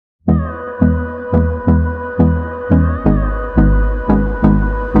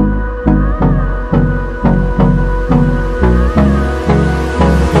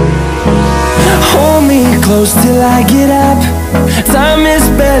I get up. Time is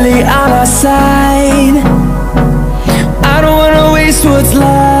barely on our side. I don't wanna waste what's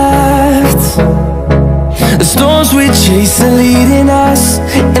left. The storms we chase are leading us,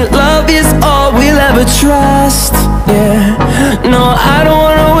 and love is all we'll ever trust. Yeah, no, I don't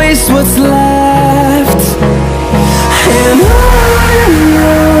wanna waste what's left. And on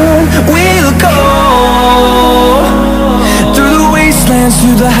we'll go, through the wastelands,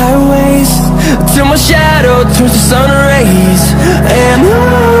 through the highways, till my shadow turns to sun